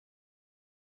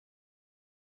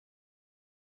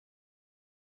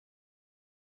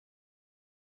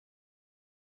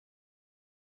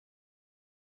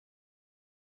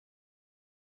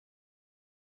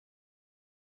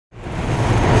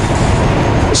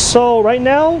So right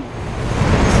now,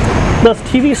 the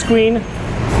TV screen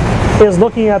is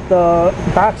looking at the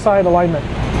backside alignment.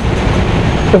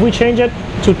 If we change it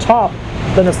to top,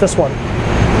 then it's this one.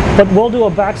 But we'll do a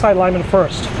backside alignment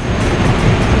first.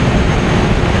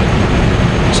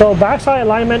 So backside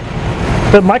alignment,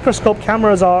 the microscope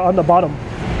cameras are on the bottom.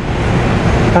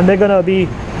 And they're going to be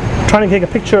trying to take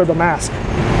a picture of the mask.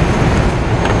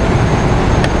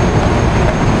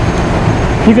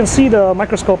 You can see the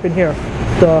microscope in here,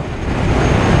 the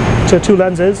two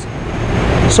lenses.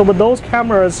 So with those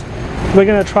cameras, we're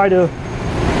going to try to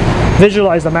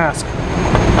visualize the mask.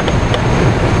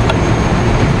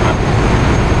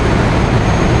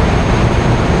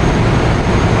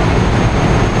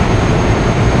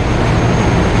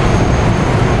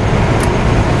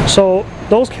 So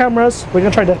those cameras, we're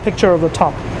going to try to picture of the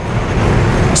top.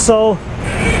 So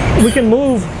we can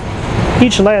move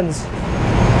each lens.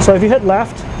 So if you hit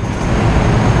left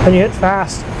and you hit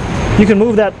fast, you can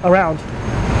move that around.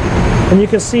 And you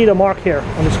can see the mark here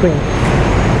on the screen.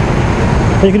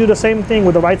 And you can do the same thing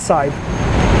with the right side.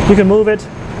 You can move it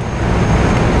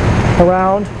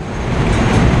around.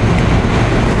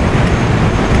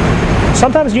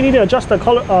 Sometimes you need to adjust the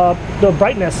color, the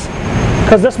brightness,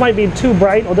 because this might be too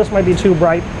bright or this might be too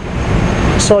bright.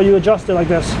 So you adjust it like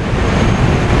this.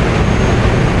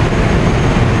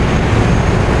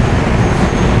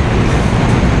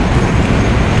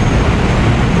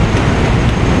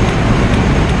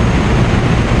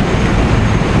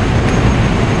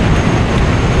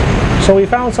 So we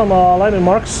found some alignment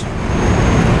marks.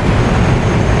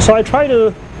 So I try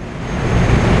to,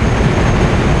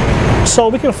 so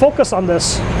we can focus on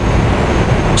this.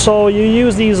 So you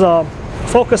use these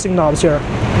focusing knobs here.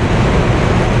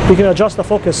 You can adjust the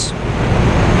focus.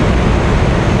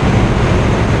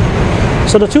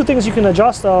 So the two things you can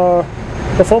adjust are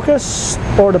the focus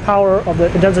or the power of the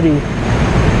intensity.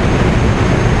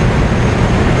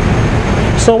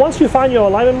 So once you find your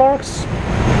alignment marks,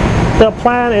 the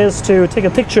plan is to take a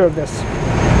picture of this.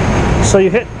 So you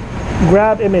hit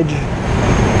grab image.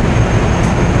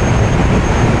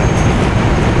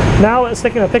 Now it's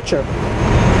taking a picture.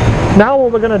 Now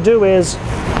what we're going to do is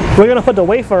we're going to put the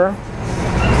wafer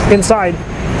inside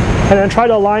and then try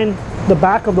to align the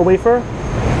back of the wafer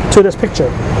to this picture.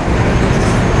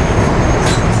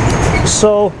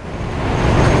 So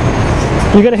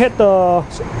you're going to hit the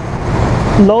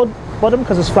load button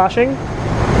because it's flashing.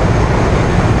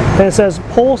 And it says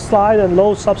pull, slide, and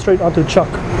load substrate onto chuck.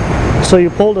 So you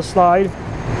pull the slide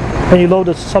and you load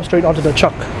the substrate onto the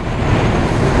chuck.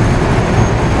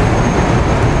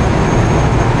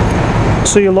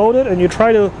 So you load it and you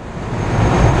try to,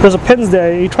 there's a pins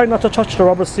there, you try not to touch the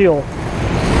rubber seal.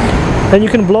 And you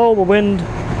can blow the wind,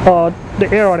 the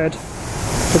air on it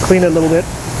to clean it a little bit.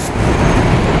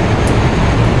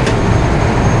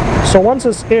 So once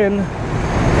it's in,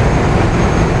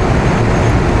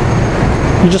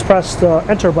 you just press the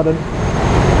enter button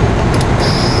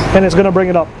and it's going to bring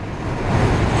it up.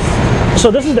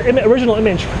 So this is the original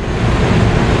image.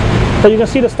 But you can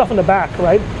see the stuff in the back,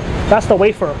 right? That's the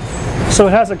wafer. So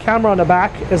it has a camera on the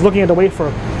back, it's looking at the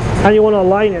wafer. And you want to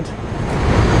align it.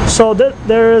 So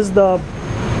there is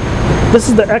this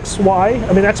is the X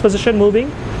position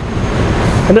moving.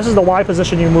 And this is the Y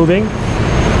position you're moving.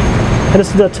 And this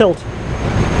is the tilt.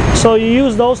 So you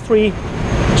use those three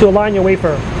to align your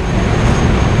wafer.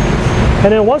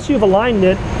 And then once you've aligned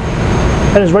it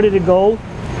and it's ready to go,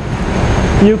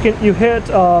 you hit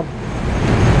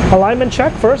alignment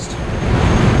check first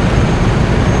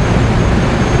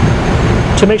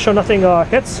to make sure nothing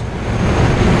hits.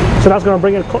 So that's going to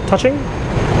bring it touching.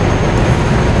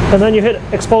 And then you hit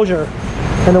exposure.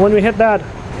 And then when we hit that,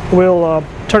 we'll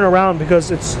turn around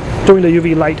because it's doing the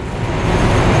UV light.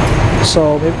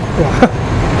 So,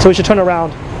 so we should turn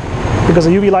around because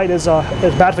the UV light is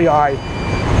bad for your eye.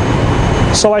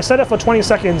 So I set it for 20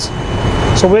 seconds.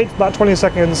 So wait about 20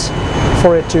 seconds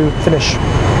for it to finish.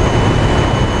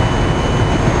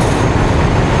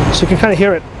 So you can kind of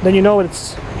hear it. Then you know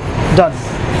it's done.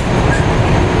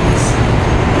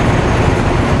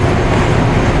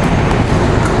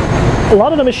 A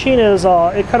lot of the machine is,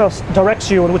 it kind of directs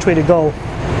you on which way to go.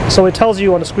 So it tells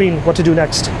you on the screen what to do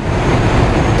next.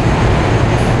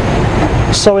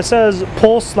 So it says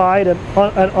pull, slide,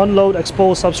 and unload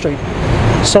exposed substrate.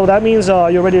 So that means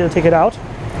you're ready to take it out.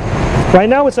 Right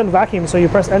now it's in vacuum, so you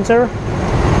press enter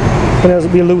and it'll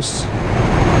be loose.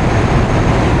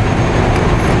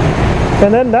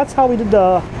 And then that's how we did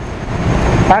the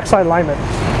backside alignment.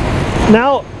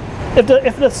 Now, if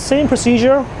the same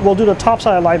procedure, we'll do the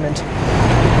topside alignment.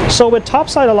 So with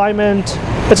topside alignment,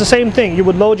 it's the same thing. You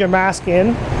would load your mask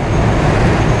in,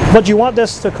 but you want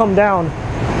this to come down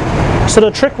So the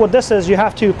trick with this is you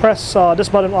have to press this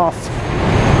button off.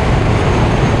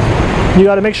 You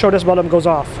got to make sure this button goes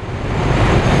off.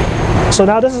 So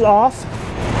now this is off.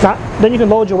 Then you can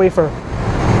load your wafer.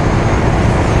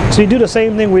 So you do the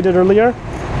same thing we did earlier.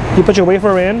 You put your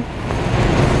wafer in.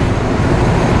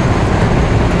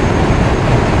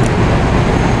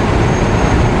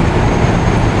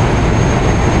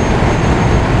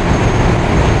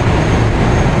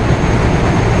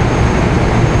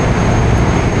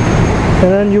 And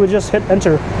then you would just hit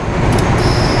enter.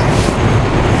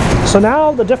 So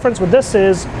now the difference with this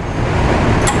is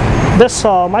this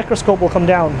microscope will come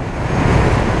down.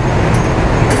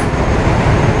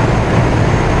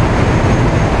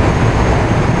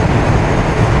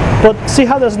 But see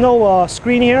how there's no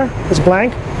screen here? It's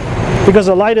blank because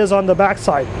the light is on the back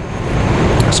side.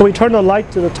 So we turn the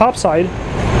light to the top side,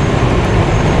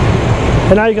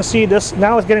 and now you can see this.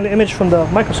 Now it's getting the image from the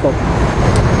microscope.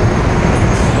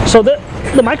 So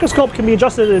the microscope can be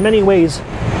adjusted in many ways.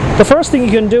 The first thing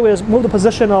you can do is move the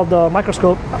position of the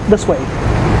microscope this way.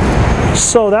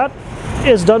 So that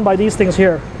is done by these things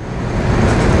here.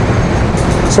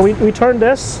 So we turn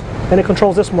this and it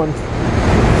controls this one.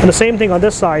 And the same thing on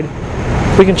this side.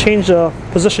 We can change the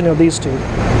position of these two.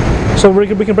 So we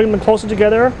can bring them closer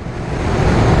together,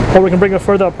 or we can bring them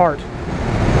further apart.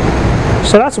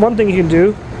 So that's one thing you can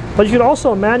do. But you can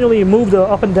also manually move the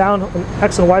up and down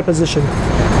X and Y position.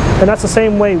 And that's the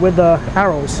same way with the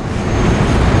arrows.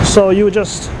 So you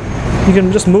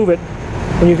can just move it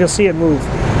and you can see it move.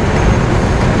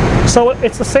 So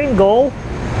it's the same goal.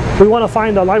 We want to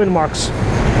find the alignment marks.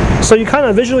 So you kind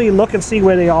of visually look and see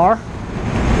where they are.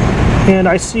 And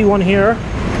I see one here.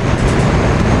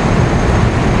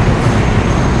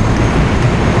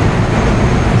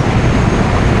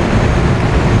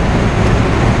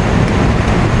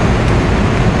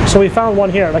 So we found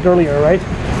one here, like earlier, right?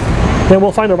 Then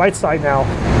we'll find the right side now.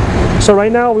 So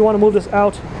right now we want to move this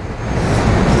out.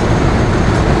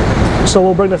 So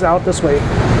we'll bring this out this way.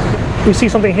 You see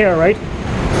something here, right?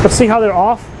 But see how they're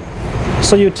off?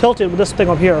 So you tilt it with this thing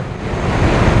up here.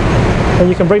 And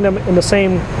you can bring them in the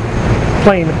same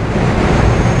plane.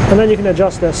 And then you can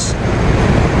adjust this.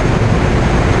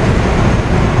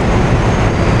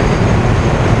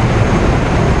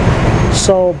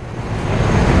 So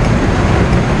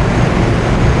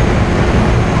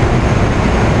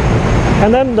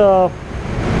and then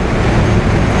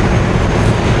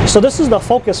so this is the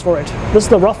focus for it. This is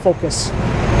the rough focus.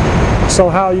 So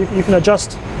how you can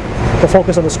adjust the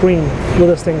focus on the screen with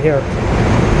this thing here.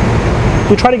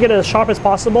 You try to get it as sharp as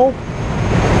possible.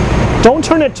 Don't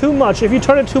turn it too much. If you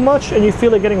turn it too much and you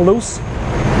feel it getting loose,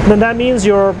 then that means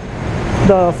the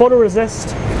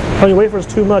photoresist on your wafer is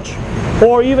too much.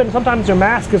 Or even sometimes your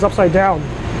mask is upside down.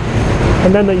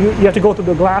 And then you have to go through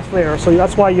the glass layer. So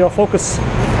that's why your focus,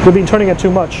 you've been turning it too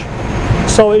much.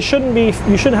 So it shouldn't be,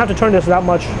 you shouldn't have to turn this that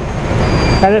much.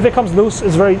 And if it comes loose,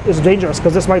 it's dangerous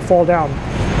because this might fall down.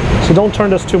 So don't turn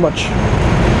this too much.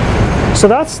 So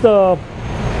that's the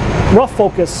rough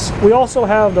focus. We also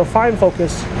have the fine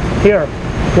focus here,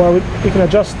 where we can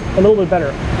adjust a little bit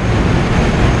better.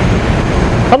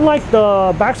 Unlike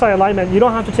the backside alignment, you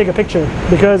don't have to take a picture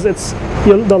because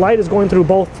the light is going through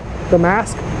both the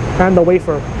mask and the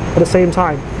wafer at the same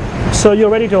time. So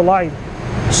you're ready to align.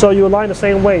 So you align the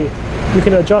same way. You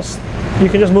can adjust, you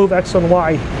can just move X and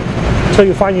Y until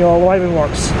you find your alignment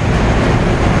marks.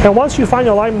 And once you find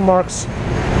your alignment marks,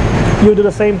 you do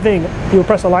the same thing. You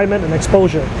press alignment and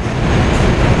exposure.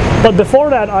 But before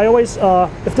that, I always,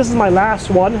 if this is my last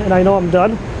one and I know I'm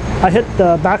done, I hit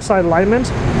the backside alignment,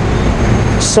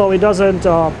 so it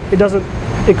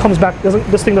comes back.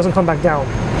 This thing doesn't come back down.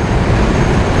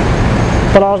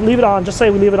 But I'll leave it on. Just say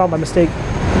we leave it on by mistake.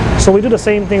 So we do the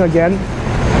same thing again.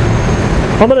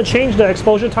 I'm going to change the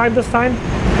exposure time this time,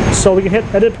 so we can hit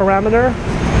edit parameter,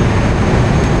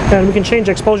 and we can change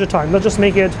the exposure time. Let's just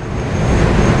make it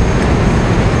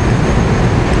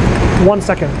 1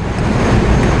 second.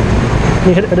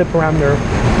 You hit edit parameter.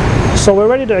 So we're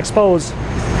ready to expose.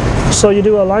 So you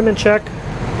do alignment check,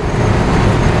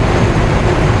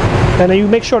 and then you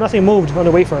make sure nothing moved on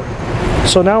the wafer.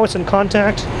 So now it's in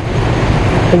contact,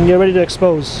 and you're ready to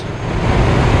expose.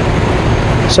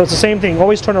 So it's the same thing.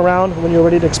 Always turn around when you're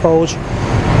ready to expose.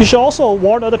 You should also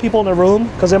warn other people in the room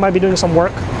because they might be doing some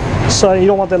work. So you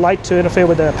don't want the light to interfere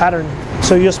with the pattern.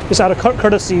 So you just out of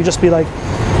courtesy, you just be like,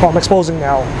 "Oh, I'm exposing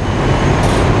now."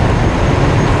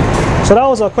 So that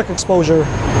was a quick exposure.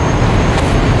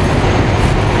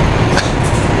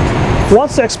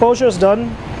 Once the exposure is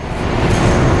done,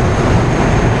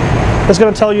 it's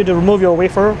going to tell you to remove your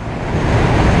wafer.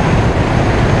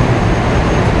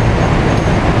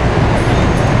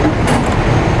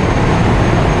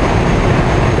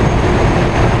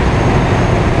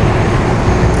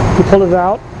 pull it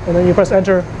out, and then you press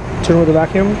enter to remove the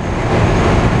vacuum.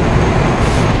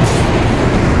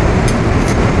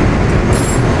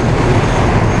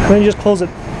 And then you just close it.